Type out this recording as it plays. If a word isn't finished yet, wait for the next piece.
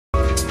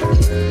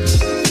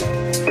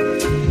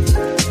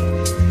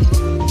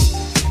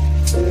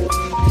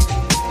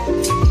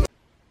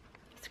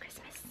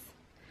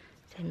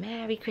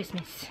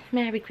Christmas.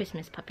 Merry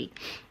Christmas, puppy.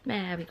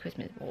 Merry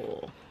Christmas.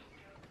 Oh.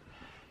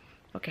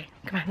 Okay,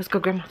 come on, let's go,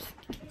 Grandma's.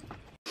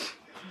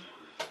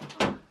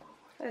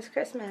 It's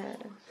Christmas.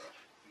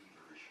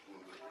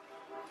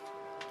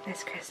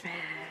 It's Christmas.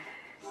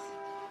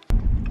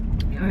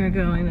 We're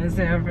going to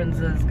San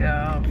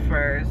Francisco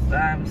first.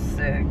 I'm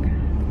sick.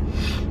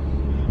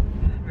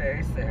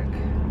 Very sick.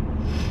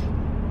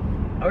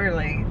 We're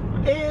late.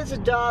 It's a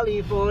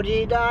dolly for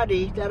the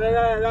daddy, da da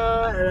da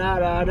da da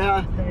da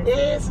da.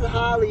 It's a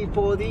holly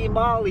for the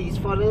mollies,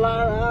 for the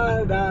la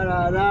la da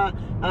da da.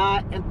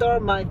 And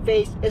Thor, my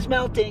face is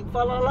melting,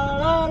 fa la la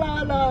la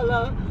la la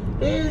la.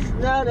 It's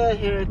not a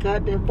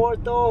haircut for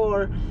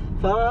Thor,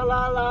 fa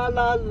la la la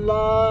la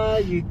la.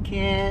 You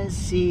can't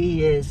see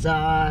his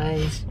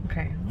eyes.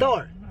 Okay.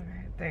 Thor.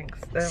 Okay, thanks.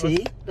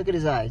 See? Look at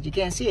his eyes. You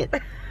can't see it.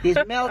 He's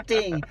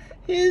melting.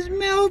 He's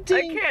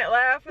melting. I can't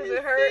laugh as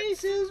it hurts. His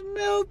face is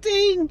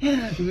melting.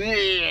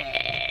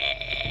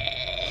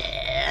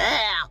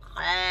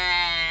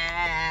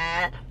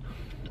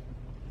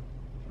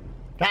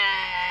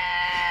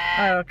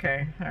 Oh,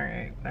 okay. All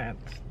right.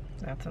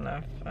 That's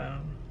enough.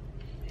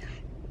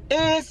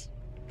 It's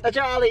a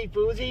jolly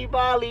foozy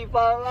bolly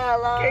fa la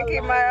la. Can't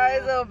keep my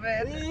eyes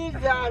open. He's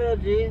got a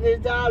Jesus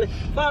dolly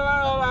fa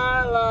la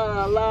la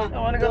la la. I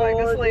want to go back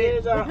to sleep.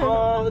 These are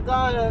all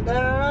gone.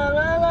 La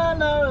la la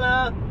la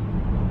la.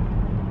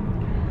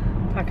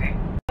 Okay.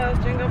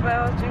 Jingle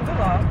bells, jingle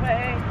all the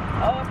way.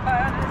 Oh, if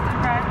I just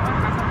ride my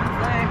horse on the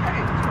sleigh.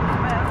 Hey,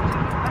 jingle bells,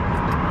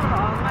 jingle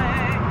all the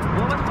way.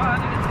 Oh, what fun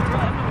it is to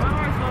ride my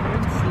horse on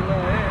the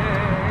sleigh.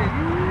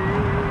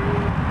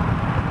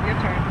 Your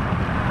turn.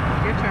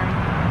 Your turn.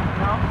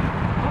 No?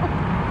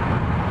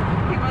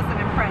 He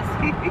wasn't impressed.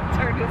 He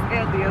turned his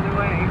head the other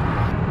way.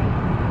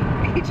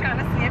 He's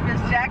trying to see if his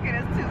jacket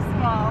is too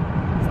small.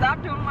 Stop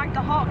doing like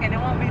the Hulk and it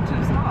won't be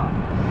too small.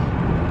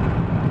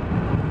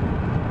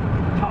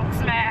 Hulk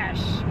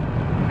smash.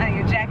 And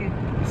your jacket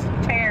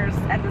tears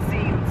at the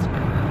seams.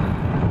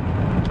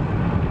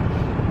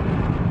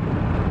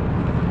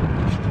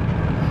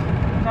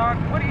 Dog,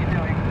 what are you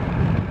doing?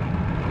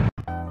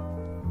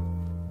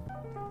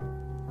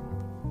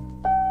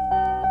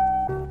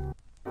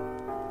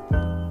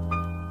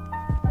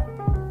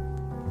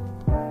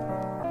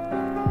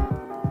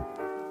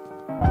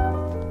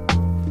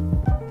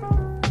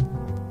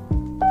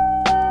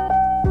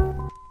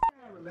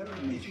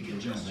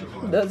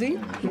 Does he?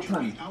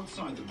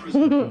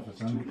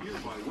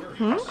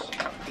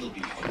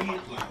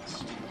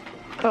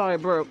 Oh,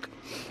 it broke.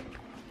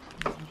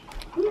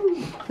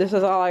 This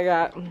is all I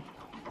got.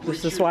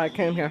 This is why I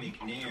came here.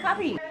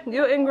 Puppy,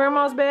 you in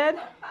Grandma's bed?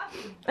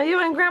 Are you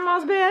in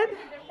Grandma's bed?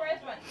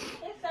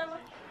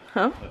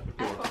 Huh?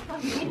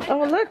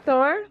 Oh, look,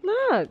 Thor.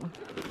 Look.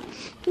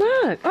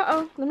 Look.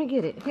 Uh-oh. Let me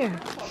get it. Here.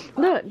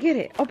 Look. Get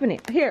it. Open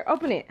it. Here.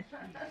 Open it.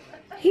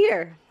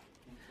 Here.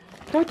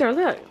 Right there,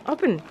 look.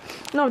 Open.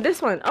 No,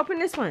 this one. Open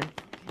this one.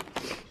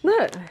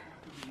 Look.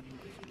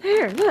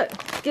 Here, look.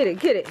 Get it,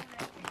 get it.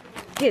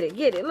 Get it,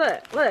 get it.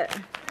 Look, look.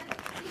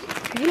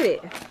 Get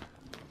it.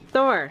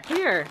 Thor,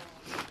 here.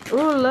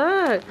 Oh,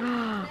 look.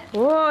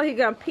 Whoa, he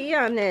gonna pee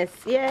on this.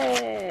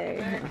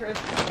 Yay.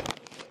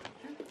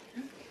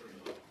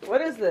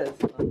 What is this?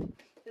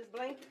 This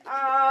blanket?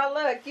 Oh,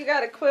 look. You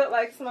got a quilt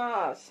like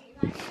Smalls.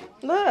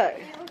 Look.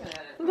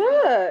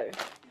 Look.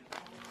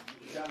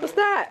 What's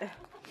that?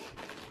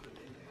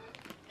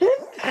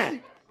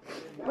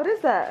 What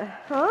is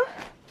that? Huh?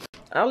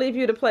 I'll leave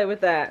you to play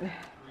with that.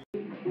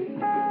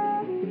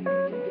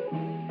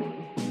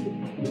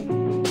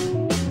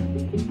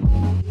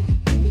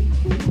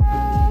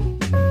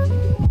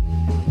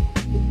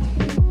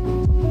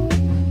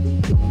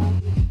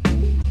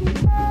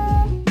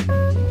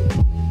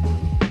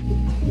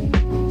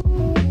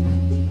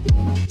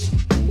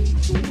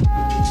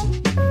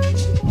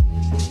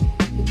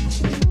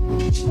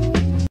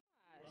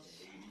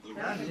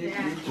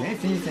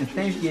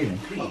 Thanksgiving.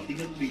 What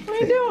are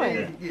you doing?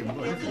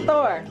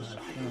 Thor.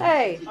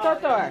 Hey,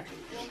 Thor.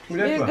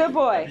 You're a good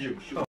boy.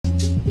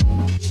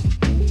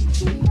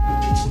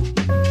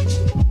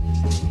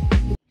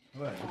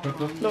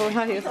 Look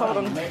how he's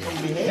holding.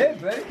 Hey,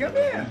 buddy, come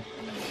here.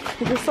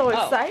 He's just so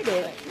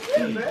excited.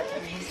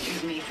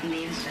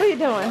 What are you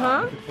doing,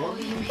 huh?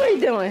 What are you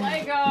doing?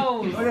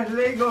 Oh, that's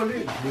Lego.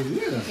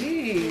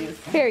 Jeez.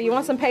 Here, you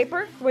want some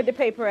paper? Where's the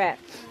paper at?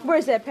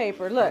 Where's that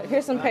paper? Look,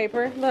 here's some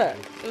paper. Look.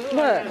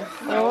 Look.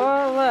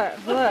 Oh,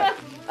 look.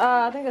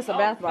 I think it's a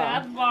bath bomb.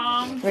 Bath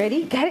bomb.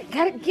 Ready? Got it,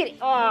 get it.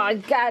 Oh, I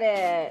got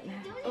it.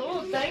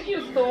 Oh, thank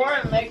you, Thor,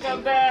 and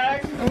makeup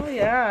bag. Oh,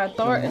 yeah,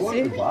 Thor.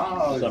 See?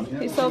 Wow.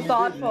 He's so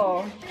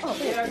thoughtful. Oh,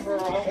 yeah,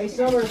 girl. Hey,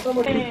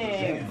 Summer.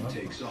 Hey.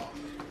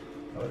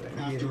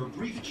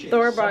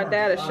 Thor brought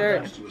Dad a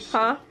shirt.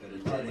 Huh?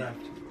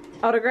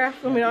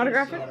 Autograph? Want me to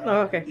autograph it?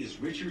 Oh, okay.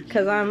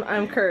 Because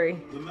I'm Curry.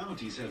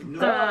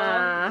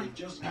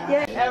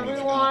 Yeah,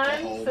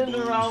 everyone,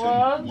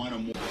 Cinderella.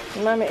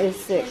 Mommy is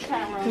sick.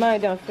 Mommy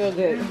don't feel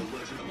good.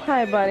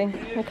 Hi, buddy.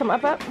 You come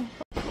up?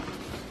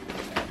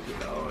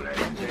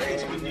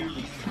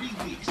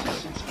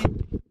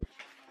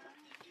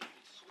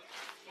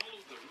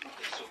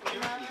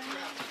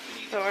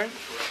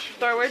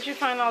 Where'd you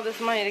find all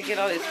this money to get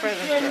all these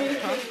presents from?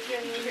 Huh?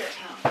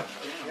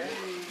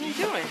 What are you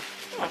doing?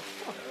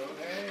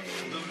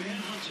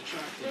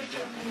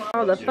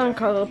 Oh, the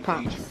Funko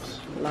Pops.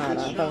 A lot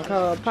of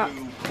Funko Pops.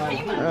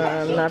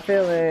 I'm not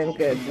feeling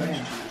good.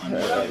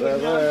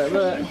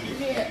 Look.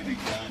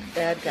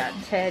 Dad got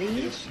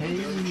Teddy. I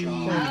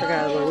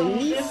forgot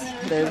Louise.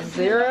 There's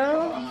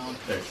Zero.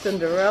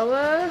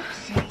 Cinderella.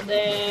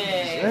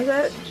 Is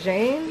that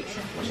Jane?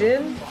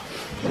 Jin?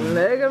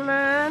 Mega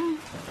Man.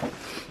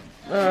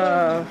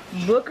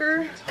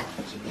 Booker.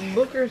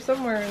 Booker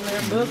somewhere in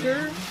there.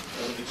 Booker.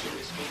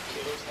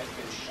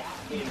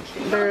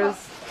 There's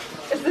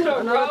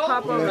another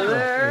pop over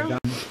there.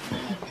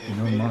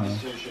 You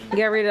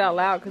gotta read it out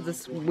loud because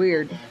it's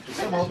weird.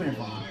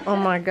 Oh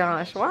my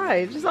gosh,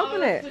 why? Just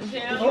open it.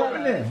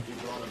 Open it.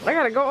 I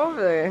gotta go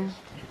over there.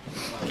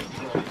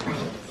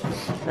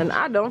 And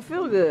I don't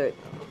feel good.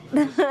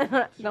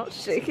 Don't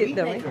shake it,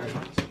 dummy.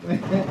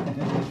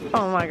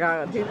 Oh my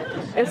god.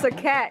 It's a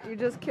cat. You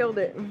just killed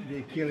it.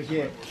 They kill a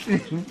cat.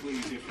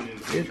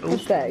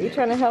 What's that? You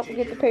trying to help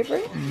get the paper?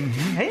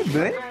 Hey,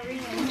 buddy.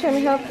 You trying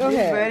to help? Go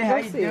ahead. Buddy, how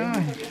Let's you see. doing?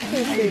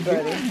 Let's see,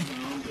 buddy.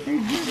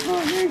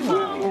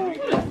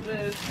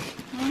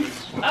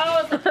 Oh,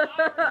 it's a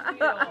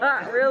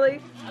Power Wheel. Really?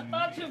 I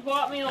thought you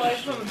bought me like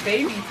some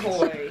baby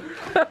toy.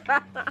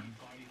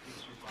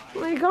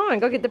 Where you going?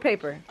 Go get the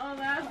paper. Oh,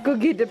 that's Go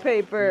get the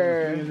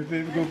paper.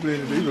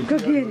 Go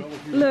get it.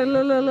 Look.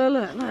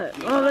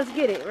 Oh, let's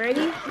get it.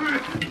 Ready?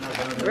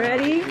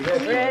 Ready?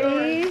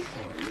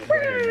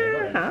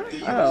 Huh?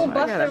 Oh,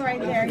 Buster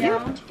right there, y'all.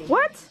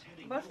 What?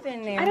 Buster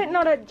in there. I didn't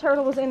know that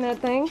turtle was in that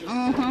thing.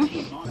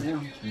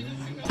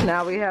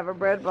 Now we have a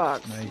bread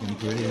box.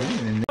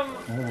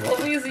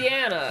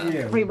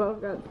 Louisiana. We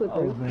both got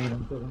slippers.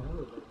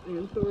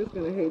 And Thor's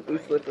gonna hate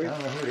these slippers. I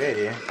don't know who that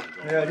is.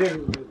 Yeah, I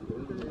didn't.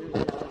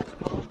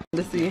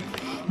 To see.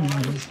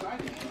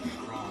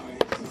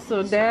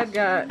 So Dad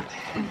got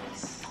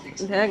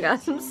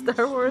some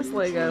Star Wars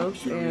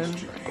Legos and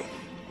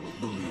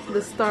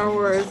the Star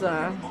Wars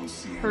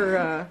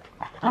her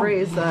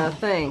Ray's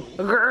thing.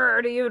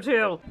 Grrr to you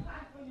too.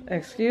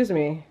 Excuse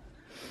me.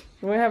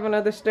 Do we have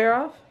another stare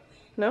off?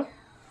 No?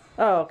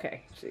 Oh,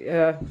 okay.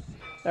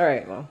 All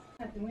right. Well,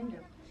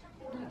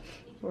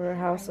 we're a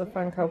house of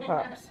Funko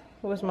Pops.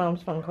 Who's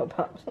Mom's Funko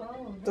Pops?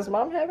 Does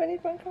Mom have any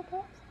Funko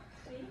Pops?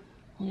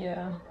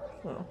 Yeah.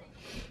 Oh.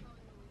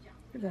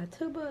 We got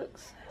 2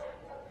 books.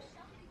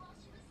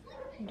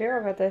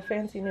 Daryl got that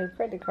fancy new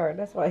credit card.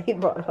 That's why he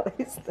bought all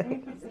these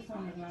things.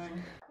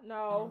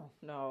 No.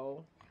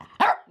 No.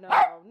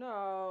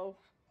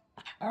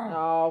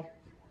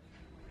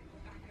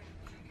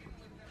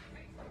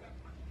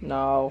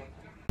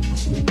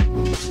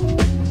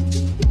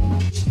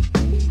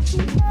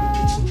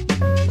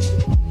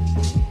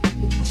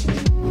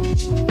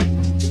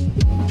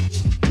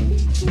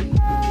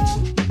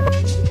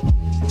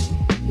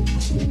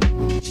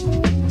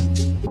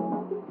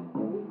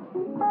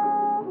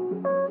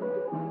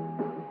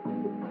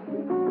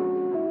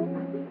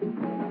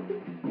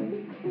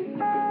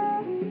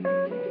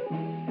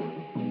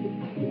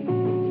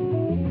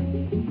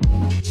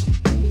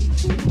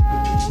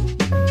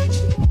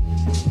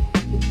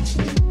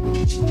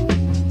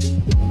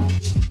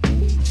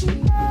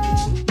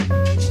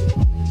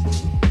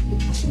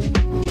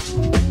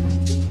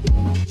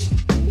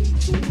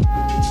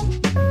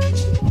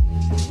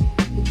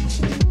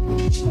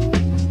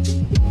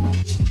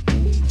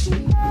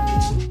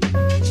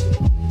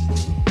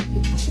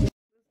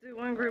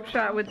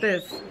 Shot with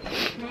this.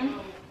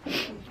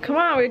 Come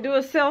on, we do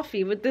a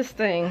selfie with this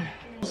thing.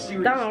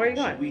 Donald, where are you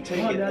going? We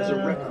take it as a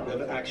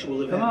record of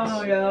actual events. Come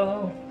on,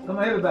 y'all. Come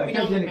on, everybody.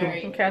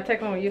 Okay, I'll take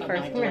one with you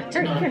first. Come here.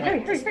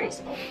 Hurry.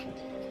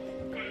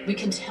 We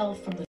can tell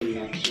from the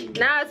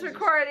Now it's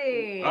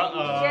recording.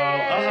 Uh-oh.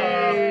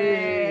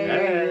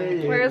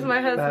 Yay. Where's my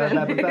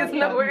husband? He's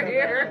nowhere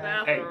here.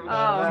 Hey,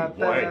 Oh.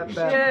 wait.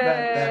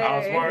 Yay. I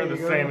was wondering the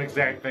same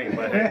exact thing,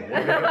 but hey.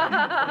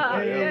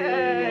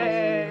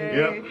 Yay.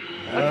 Yep.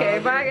 Okay,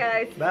 bye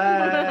guys.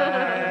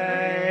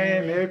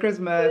 Bye. Merry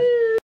Christmas.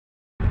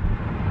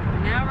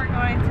 Now we're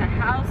going to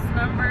house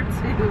number 2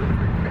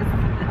 for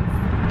Christmas.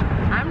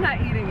 I'm not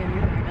eating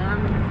anything.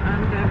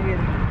 I'm done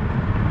eating.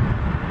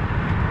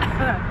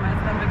 My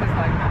stomach is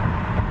like that.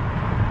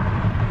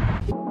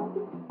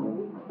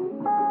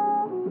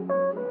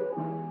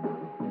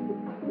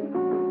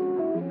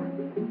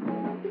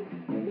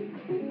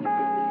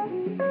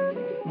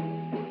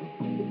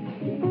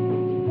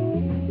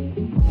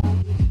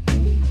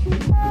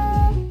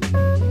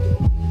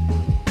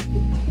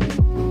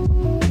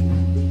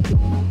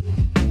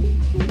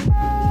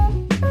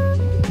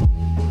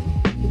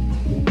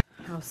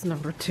 House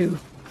number 2.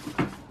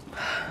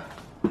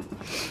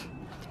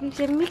 He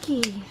said,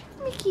 Mickey.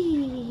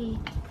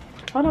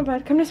 Hold on,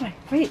 bud. Come this way.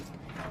 Wait.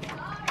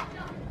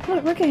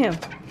 Look at him.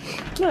 Look.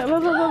 Oh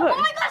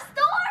my gosh,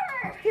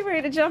 Thor! He's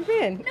ready to jump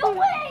in. No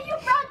way, you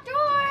brought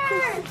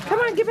Thor! Come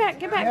on, get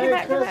back.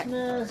 Merry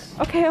Christmas.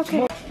 Okay.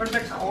 Where's the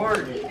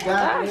cord?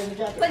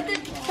 But the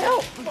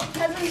Help.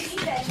 cousin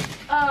said,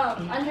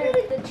 under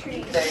the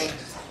tree.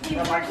 Thanks.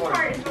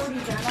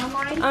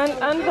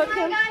 Unhook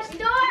him.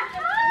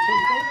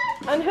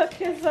 Unhook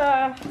his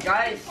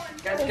Guys.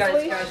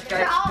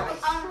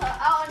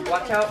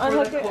 Watch out for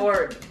Unhook the it.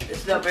 cord.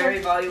 This is a very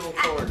valuable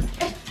cord.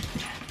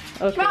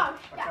 Okay. Watch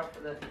out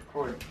for the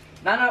cord.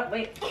 No,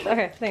 wait.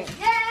 Okay, thanks.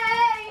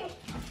 Yay!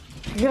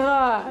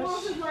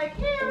 Gosh.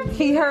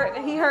 He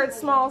heard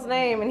Small's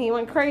name and he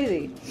went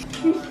crazy.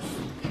 You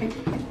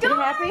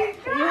happy?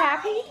 Are you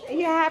happy? Are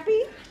you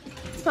happy?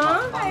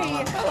 Huh?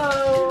 Hi.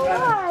 Hello.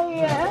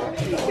 Hi.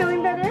 You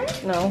feeling better?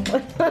 No.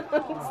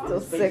 Still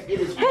sick. Hey,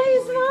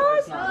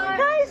 Smalls.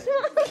 Hi,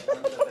 Smalls.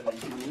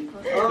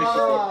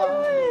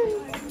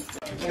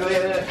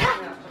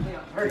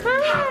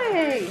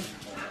 Hi.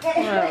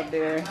 Oh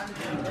dear.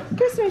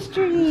 Christmas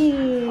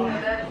tree.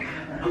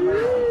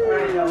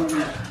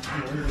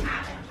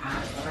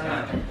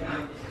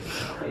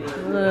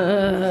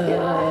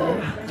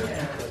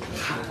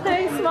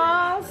 Hey,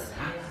 Smalls.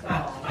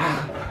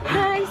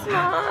 Hey,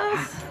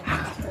 Smalls.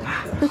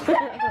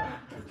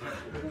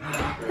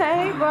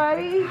 Hey,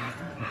 buddy.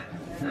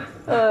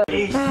 Get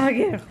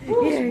him.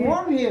 It's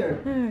warm here.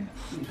 Can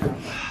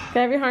I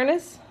have your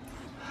harness?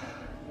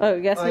 Oh,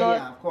 you guys Oh smell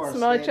yeah, of course.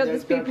 Smell each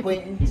other's They're pee-pee.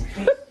 acquaintance.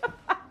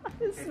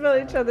 Smell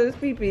each other's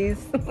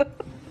pee-pees.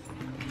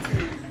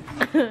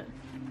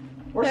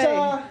 Where's Hey.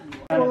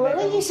 let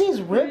me see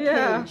his rib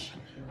Yeah. cage.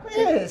 Look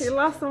at this. He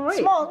lost some weight.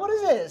 Small, what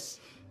is this?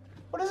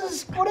 What is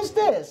this? What is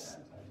this?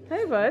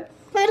 Hey, bud.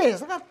 Look at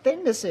this. Look how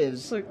thin this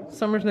is. Look,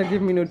 Summer's not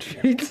giving me no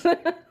treats.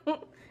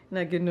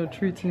 Not getting no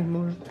treats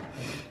anymore.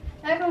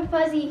 I have a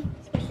fuzzy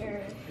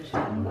sweater.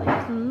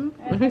 Hmm?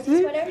 I have a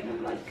fuzzy sweater.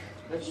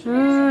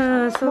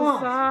 Ah, so Come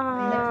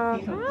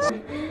on. soft.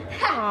 His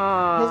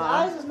Aww.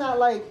 eyes is not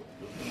like.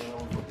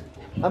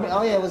 I mean,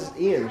 oh yeah, it was his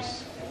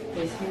ears.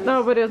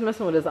 No, but it was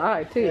messing with his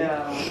eye too.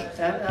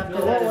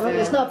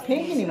 It's not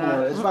pink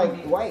anymore. It's like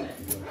white.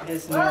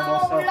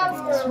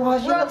 Small,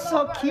 you look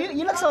so cute.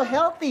 You look so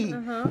healthy. His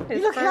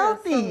You look fur is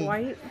healthy. So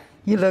white.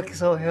 You look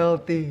so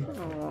healthy.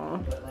 Aw.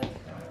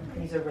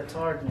 He's a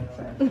retard, man.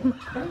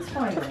 It's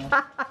fine, man.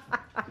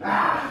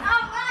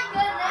 Oh my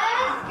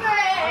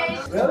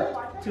goodness, great! Really?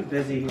 Too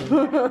busy.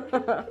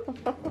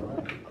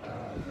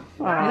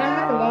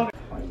 Aw.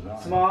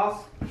 Smalls.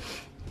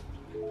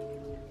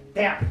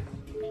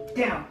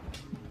 Down.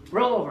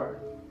 Roll over.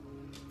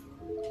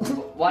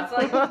 Watch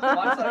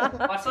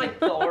like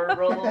Thor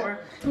roll over,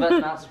 but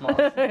not small.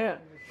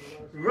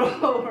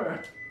 Roll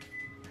over.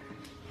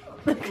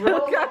 Look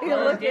how he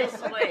over looking.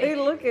 this way. He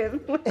looking.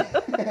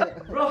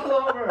 Roll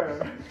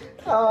over.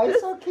 Oh, he's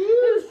so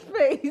cute. His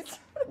face.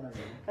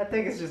 I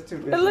think it's just too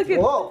busy. And look at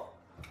Whoa.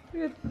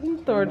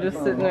 Thor just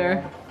sitting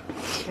there.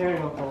 Here we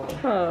go.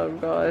 Oh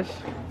gosh.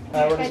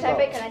 Alright, Can I type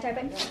it? Can I type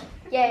it?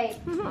 Yay.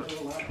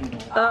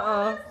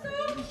 Uh-oh.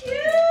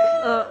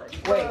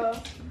 Wait.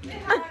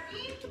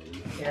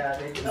 Yeah,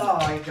 oh,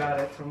 I got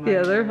it from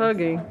Yeah, they're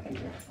hugging.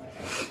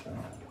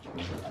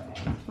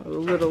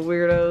 Little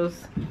weirdos.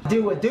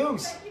 Do a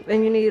deuce.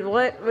 And you need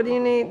what? What do you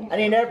need? I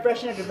need an air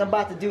freshener because I'm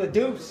about to do a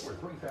deuce.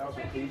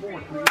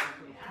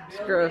 It's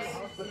gross.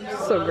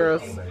 So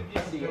gross.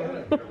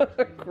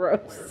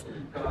 Gross.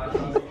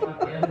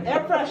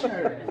 Air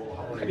freshener.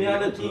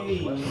 Behind the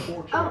TV.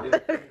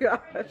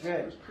 Gosh.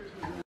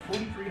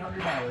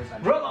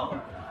 Roll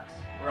over.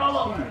 Roll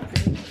over.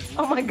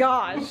 Oh my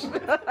gosh.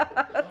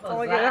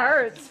 Oh, it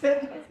hurts.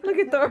 Look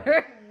at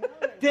Thor.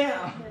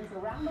 Down.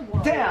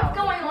 What's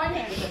going on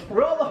here?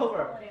 Roll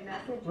over.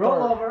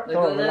 Roll over.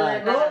 Thor,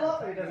 relax. Roll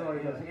over. He doesn't want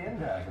to do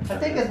it. I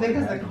think as big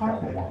as the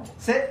carpet.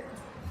 Sit.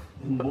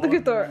 Look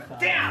at Thor.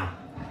 Down.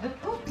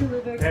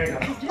 There you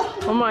go.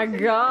 Oh my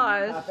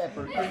gosh. Hot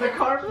pepper. It's the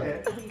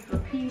carpet.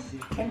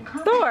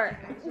 Thor,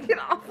 get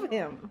off of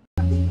him.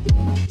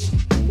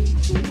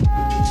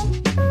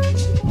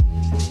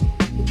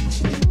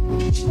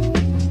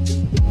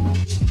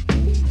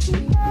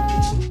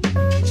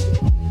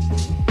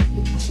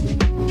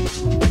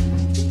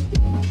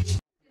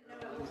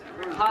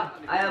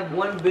 I have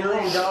 $1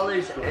 billion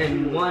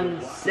and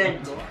 1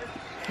 cent.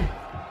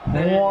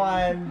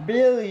 $1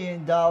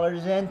 billion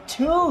and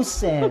 2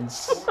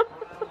 cents.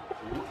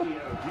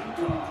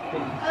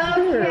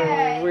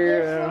 Okay,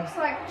 Weirdo. this looks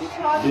like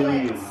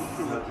chocolates.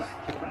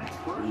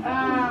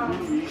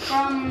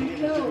 From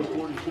who?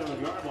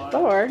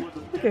 Thor,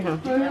 look at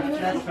him.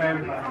 That's for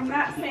everybody. I'm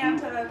not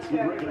Santa, that's for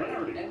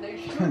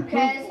everybody.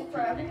 Okay, for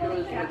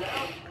everybody.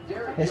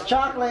 It's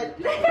chocolate.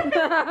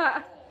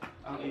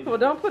 Well,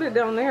 don't put it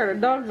down there. The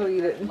dogs will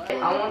eat it.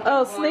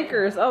 Oh,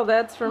 Snickers. Oh,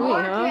 that's for me,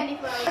 More huh? candy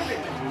for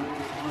everybody.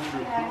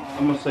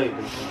 I'm gonna save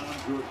it.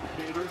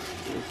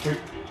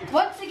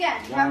 Once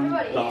again, for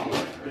everybody.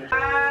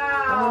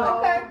 Wow.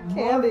 Okay.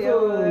 Candy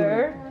over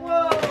there.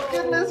 Whoa.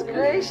 Goodness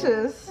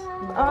gracious.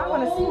 Oh, I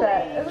want to see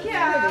that. It looks pretty.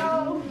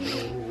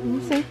 Let me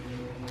see.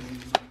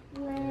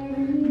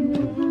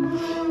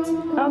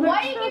 Oh, they're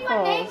Why do you keep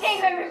on truffles.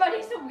 naming everybody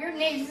so weird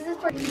names? This is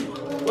for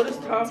What is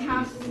Tom?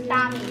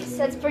 Tommies.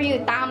 That's for you,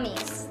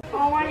 Tommies.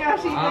 Oh my gosh,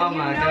 Ethan, Oh you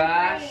my know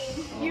gosh.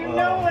 green. You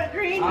know what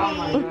green Oh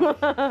means.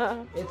 my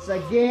god. It's a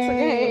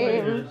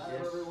game. Game.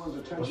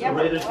 What's the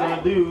Raiders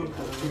gonna do?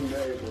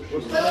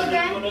 What's the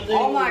Raiders gonna do?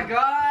 Oh my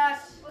gosh!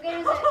 What game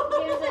is it? What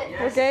game is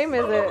it? What game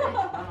is it?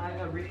 I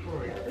gotta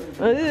record.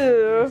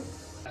 Ooh.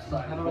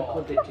 How do I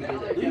put it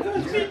together? You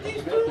guys beat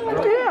these two?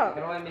 Yeah. How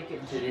do I make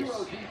it into this?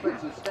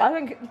 I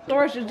think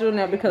Thor's just doing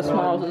that because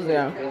Smalls is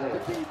there.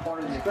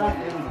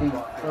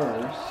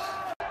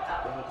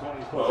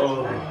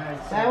 Uh-oh.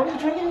 What are you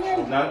drinking here?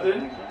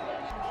 Nothing?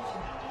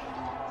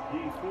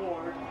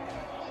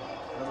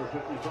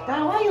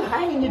 Don, why are you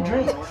hiding your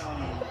drinks?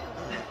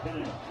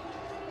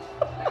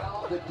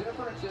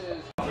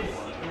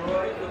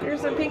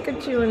 There's a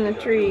Pikachu in the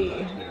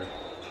tree.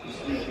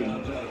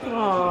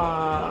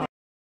 Aww.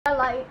 I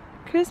like.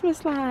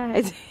 Christmas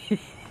lights.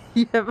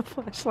 You have a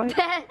flashlight?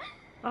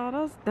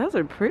 Oh, those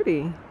are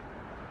pretty.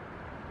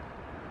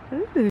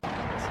 Ooh.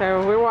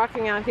 So we're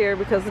walking out here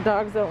because the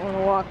dogs don't want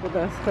to walk with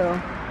us.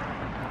 So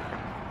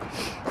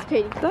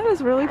that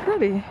is really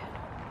pretty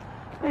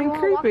and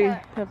creepy.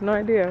 I have no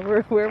idea.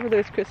 We're wherever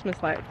there's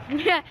Christmas lights.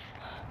 Yeah.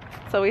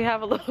 So we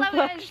have a little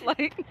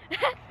flashlight.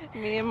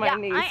 Me and my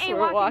niece, I ain't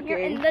we're walking. Here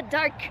in the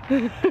dark.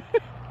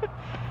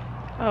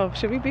 Oh,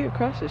 should we be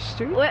across the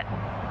street? What?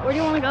 Where do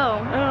you want to go?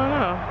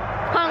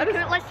 I don't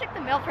know. Let's check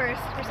the mail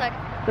first for a sec.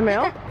 The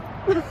mail?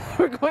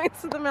 We're going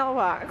to the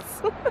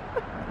mailbox.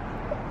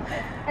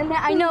 And then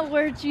I know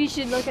where you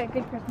should look at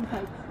good Christmas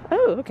lights.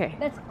 Oh, okay.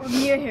 That's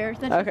near here.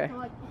 That's Okay. just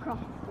like across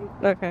the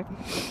street. Okay.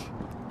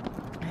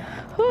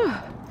 Whew.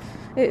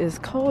 It is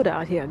cold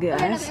out here, guys.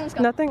 Okay, nothing, let's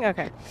go. Nothing?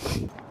 Okay.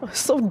 Oh, it's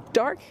so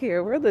dark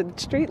here. Where are the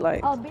street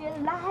lights? I'll be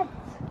alive.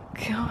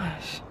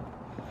 Gosh.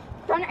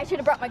 Darn it, I should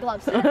have brought my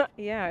gloves.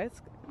 Yeah,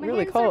 it's My really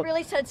hands are cold.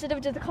 really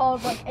sensitive to the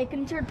cold. Like, it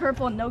can turn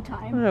purple in no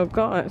time. Oh,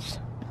 gosh.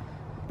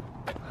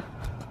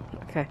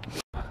 Okay.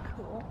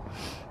 Cool.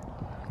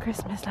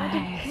 Christmas Look at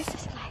lights.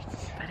 Christmas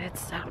lights. But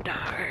it's so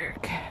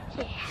dark.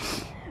 Yeah.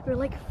 We're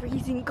like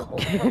freezing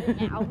cold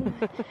right now.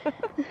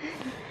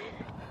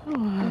 Oh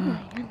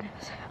my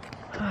goodness.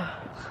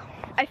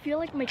 I feel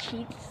like my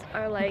cheeks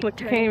are like. Look,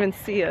 you can't even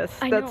see us.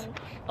 I That's know.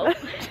 Oh.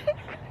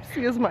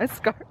 see us my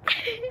scarf.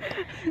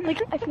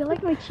 Like, I feel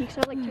like my cheeks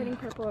are like turning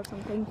purple or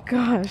something.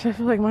 Gosh, I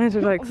feel like mine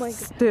are like Oh my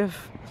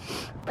stiff.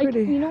 Like,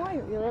 Pretty. you know what I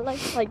really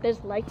like? Like,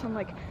 there's lights on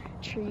like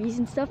trees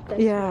and stuff.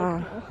 That's Yeah.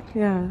 really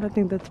cool. Yeah, I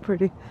think that's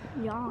pretty.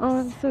 Yes.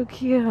 Oh, it's so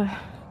cute.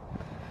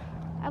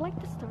 I like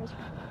the stars.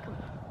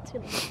 It's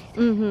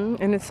really nice.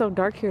 And it's so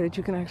dark here that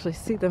you can actually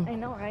see them. I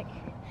know, right?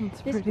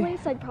 It's This pretty.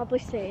 place, I'd probably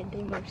say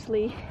they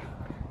mostly.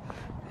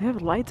 They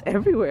have lights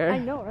everywhere. I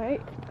know,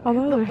 right?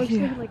 Although they're Mostly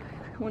here. like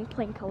one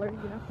plain color,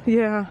 you know.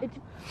 Yeah.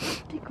 It's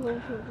pretty cool.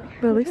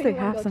 But at least they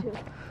have some.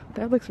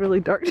 That looks really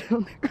dark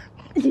down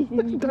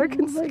there. Dark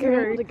and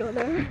scary. To go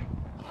there.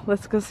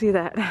 Let's go see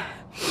that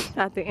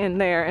at the end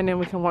there, and then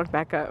we can walk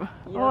back up.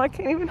 Yep. Oh, I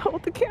can't even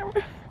hold the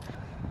camera.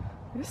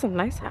 There's some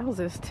nice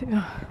houses too.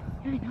 Yeah,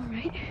 I know,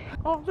 right?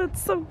 Oh,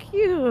 that's so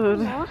cute.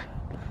 Aw.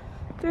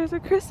 There's a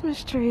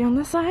Christmas tree on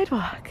the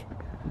sidewalk.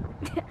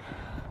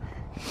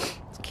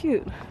 It's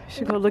cute. We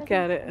should go look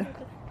at it.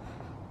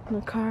 In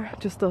the car,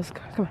 just those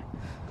cars. Come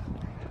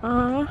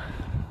on.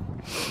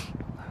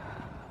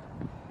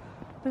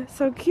 That's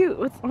so cute.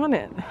 What's on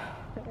it?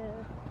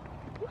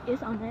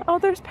 Is on it. Oh,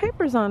 there's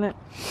papers on it.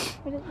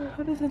 What is it?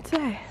 What does it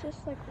say? It's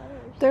just like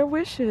letters. Their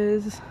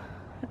wishes.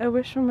 I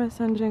wish for my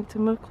son Jake to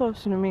move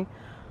closer to me.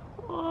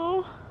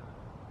 Oh.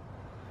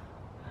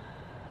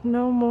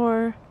 No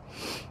more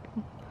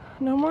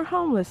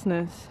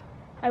homelessness.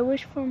 I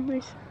wish for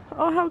my.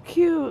 Oh, how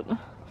cute.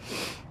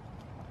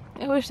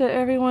 I wish that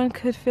everyone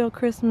could feel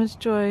Christmas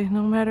joy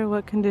no matter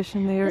what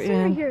condition they are This one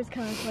right in. here is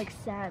kind of like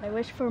sad. I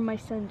wish for my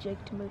son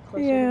Jake to move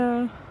closer.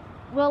 Yeah.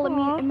 Well, I Aw.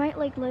 mean, it might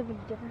like live in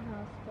a different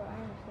house, but I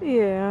understand.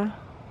 Yeah.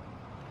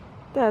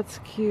 That's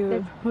cute.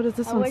 That's- What does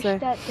this I one wish say?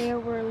 that there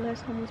were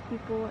less homeless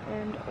people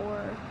and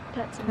or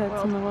pets in the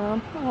Pets in the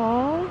world. world.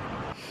 Aww.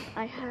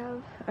 I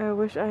have. I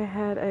wish I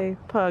had a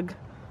pug.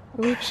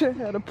 I wish I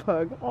had a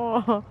pug.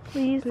 Aw.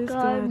 Please, Please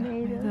God,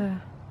 made may it.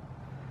 the-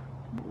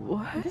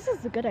 What? This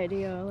is a good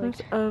idea. Like,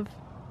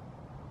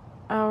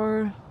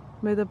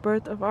 May the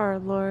birth of our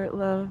Lord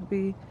love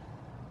be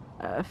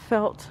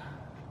felt.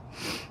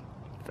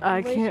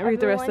 I wish can't read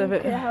the rest of everyone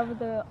it. could have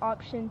the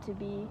option to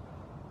be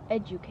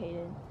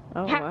educated.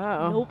 Oh Ha,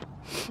 wow. Nope.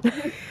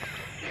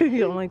 You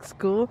don't like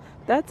school?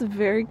 That's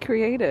very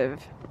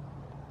creative.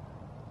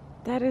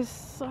 That is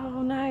so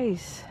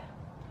nice.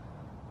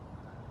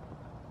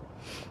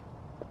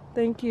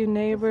 Thank you,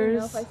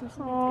 neighbors. Just so you know, if I see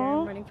something Aw. scary,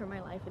 I'm running for my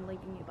life and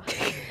leaving you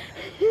behind.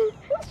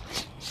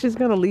 She's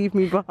gonna leave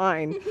me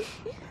behind.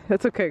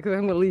 That's okay, because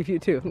I'm gonna leave you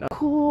too. No.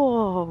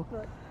 Cool.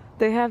 What?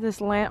 They have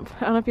this lamp.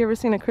 I don't know if you ever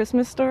seen A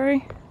Christmas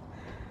Story.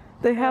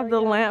 They have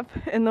the yeah. lamp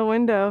in the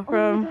window Oh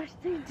from my gosh,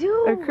 they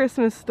do. A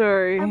Christmas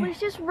Story. I was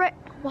just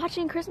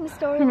watching Christmas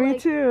Story. Me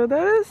like, too.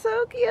 That is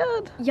so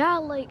cute. Yeah,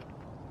 like.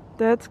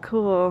 That's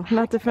cool.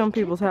 Not to film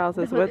people's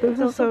houses, but this it's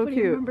is also so funny.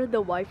 cute. Remember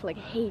the wife like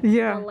hates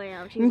Yeah. the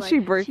lamp. She's Didn't like, she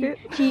break it?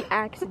 She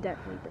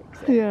accidentally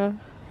breaks it. Yeah.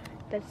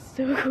 That's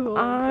so cool.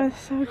 Ah, it's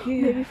so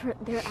cute. Maybe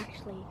they're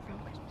actually from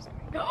Christmas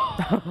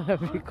Story.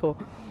 That'd be cool.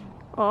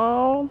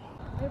 Oh.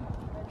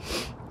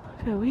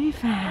 what we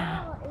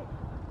found.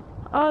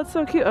 Oh, it's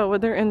so cute. Oh, well,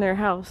 they're in their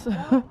house.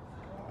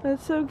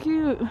 That's so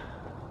cute.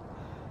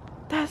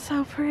 That's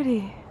so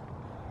pretty.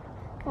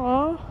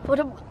 Oh.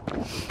 Photo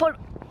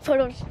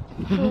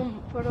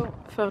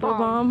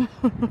bomb.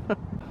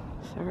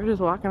 So we're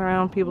just walking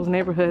around people's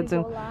neighborhoods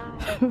and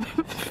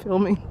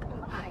filming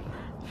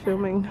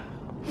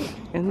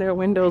in their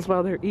windows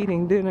while they're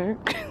eating dinner.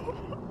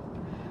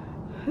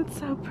 It's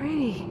so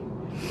pretty.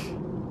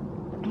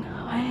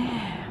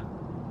 Wow.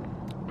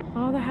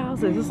 All the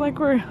houses. It's like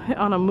we're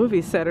on a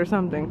movie set or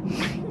something.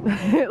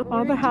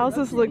 All the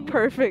houses look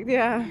perfect.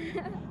 Yeah.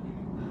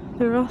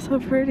 They're all so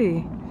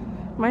pretty.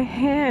 My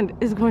hand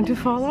is going to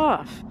fall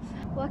off.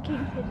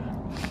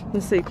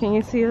 Let's see. Can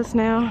you see us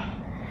now?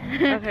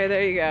 Okay,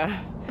 there you go.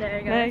 There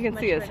you go. Now you can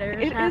see us.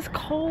 It is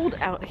cold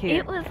out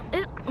here.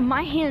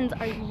 My hands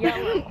are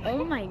yellow.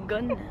 Oh my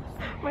goodness.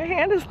 My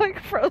hand is like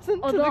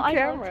frozen to the camera. Although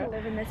I love to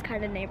live in this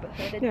kind of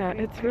neighborhood.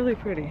 It's really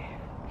pretty.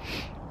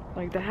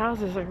 Like the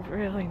houses are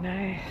really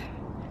nice.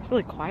 It's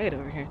really quiet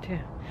over here too.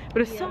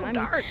 But it's so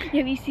dark.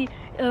 Yeah, you see,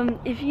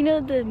 if you know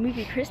the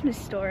movie Christmas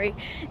Story,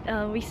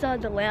 we saw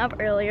the lamp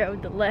earlier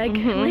with the leg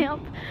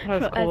lamp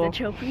That was cool. as a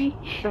trophy.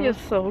 That was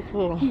so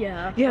cool.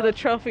 Yeah. Yeah, the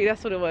trophy,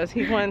 that's what it was.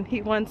 He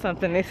won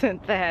something. They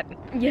sent that.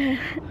 Yeah.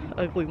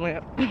 Ugly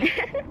lamp.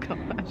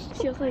 Gosh.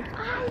 She was like,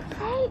 I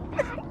hate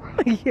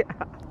that. Yeah.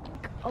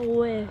 A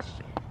wish.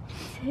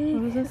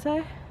 What does it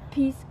say?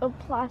 Piece of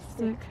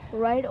plastic.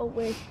 Write a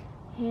wish.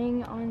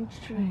 Hang on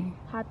tree.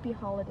 Happy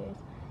holidays.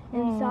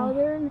 In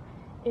southern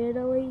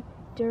Italy,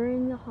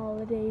 during the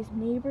holidays,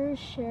 neighbors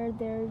shared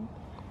their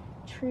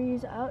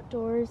trees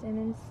outdoors, and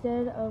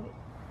instead of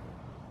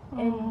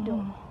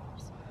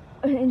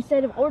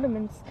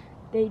ornaments,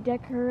 they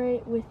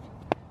decorate with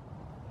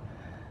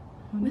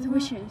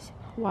wishes.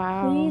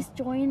 Wow. Please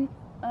join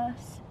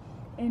us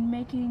in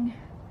making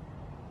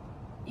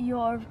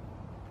your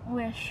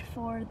wish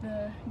for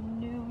the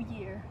new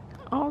year.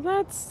 Oh,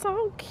 that's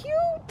so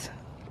cute.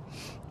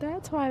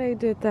 That's why they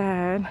did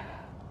that.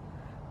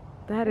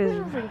 That is.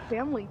 It was like a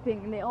family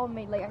thing, and they all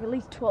made like at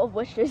least 12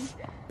 wishes.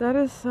 That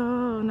is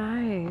so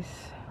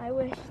nice. I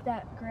wish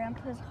that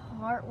Grandpa's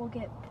heart will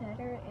get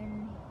better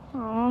and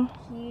Oh,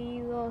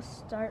 he will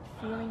start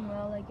feeling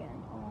well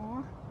again.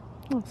 Aww.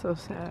 that's so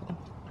sad.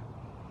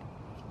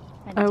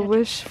 I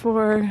wish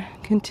for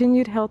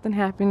continued health and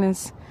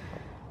happiness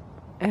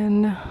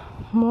and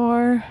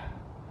more.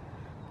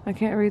 I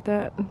can't read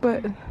that,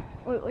 but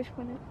Wait, which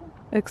one is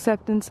it?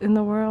 acceptance in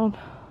the world.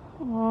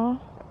 Aw.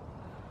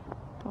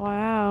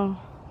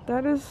 Wow.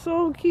 That is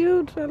so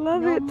cute. I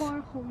love it. No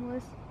more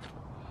homeless.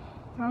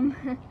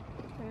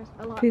 There's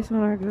a lot. Peace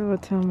on our good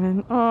with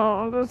Tillman.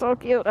 Oh, that's so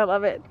cute. I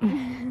love it.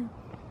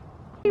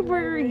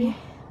 Library.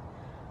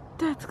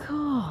 That's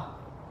cool.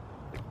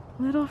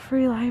 Little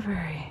free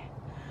library.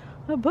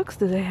 What books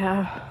do they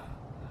have?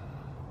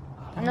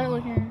 I'm not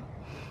looking.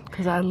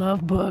 Because I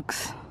love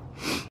books.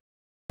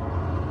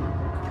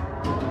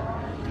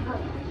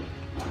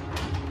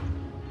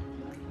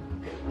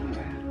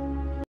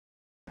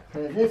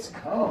 It's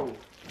cold.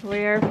 We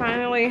are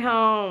finally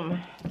home.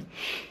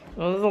 It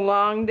was a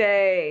long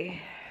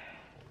day.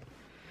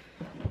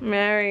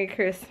 Merry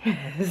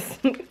Christmas.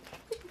 Do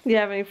you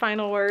have any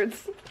final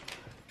words?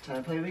 Time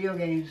to play video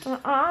games. We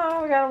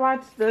gotta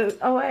watch the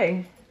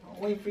OA. I'll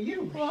wait for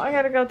you. Well, I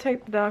gotta go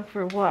take the dog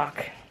for a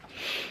walk.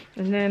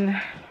 And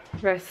then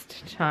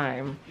rest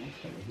time.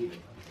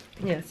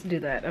 Yes, do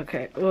that.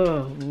 Okay.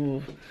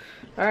 Oh.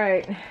 All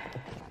right.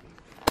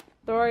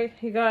 Dory,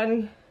 you got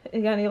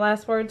any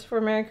last words for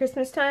Merry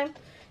Christmas time? You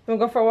wanna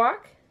go for a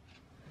walk?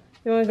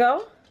 You wanna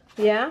go?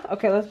 Yeah?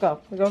 Okay, let's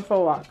go. We're going for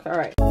a walk. All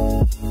right.